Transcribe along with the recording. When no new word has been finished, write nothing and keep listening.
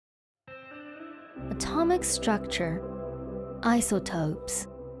Atomic structure, isotopes.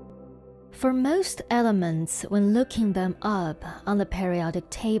 For most elements, when looking them up on the periodic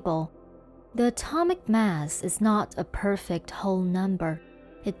table, the atomic mass is not a perfect whole number.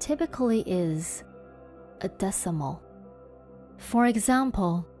 It typically is a decimal. For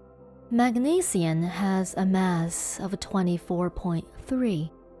example, magnesium has a mass of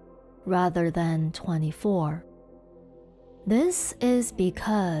 24.3 rather than 24. This is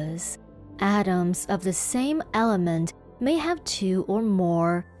because atoms of the same element may have two or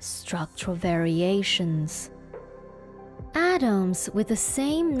more structural variations. Atoms with the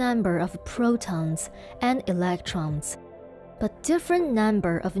same number of protons and electrons, but different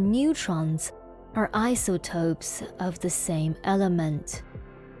number of neutrons, are isotopes of the same element.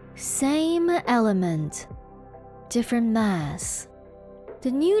 Same element, different mass.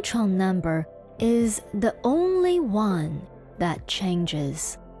 The neutron number is the only one that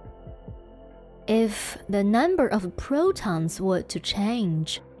changes. If the number of protons were to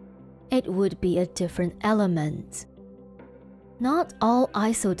change, it would be a different element. Not all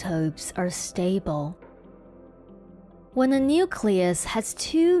isotopes are stable. When a nucleus has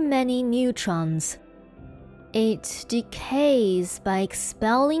too many neutrons, it decays by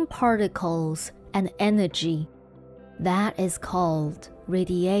expelling particles and energy. That is called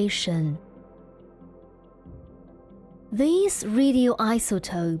radiation. These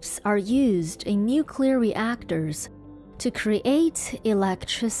radioisotopes are used in nuclear reactors to create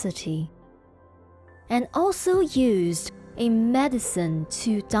electricity, and also used in medicine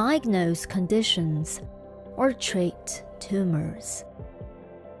to diagnose conditions or treat tumors.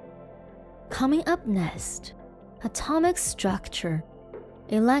 Coming up next, atomic structure,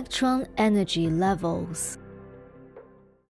 electron energy levels.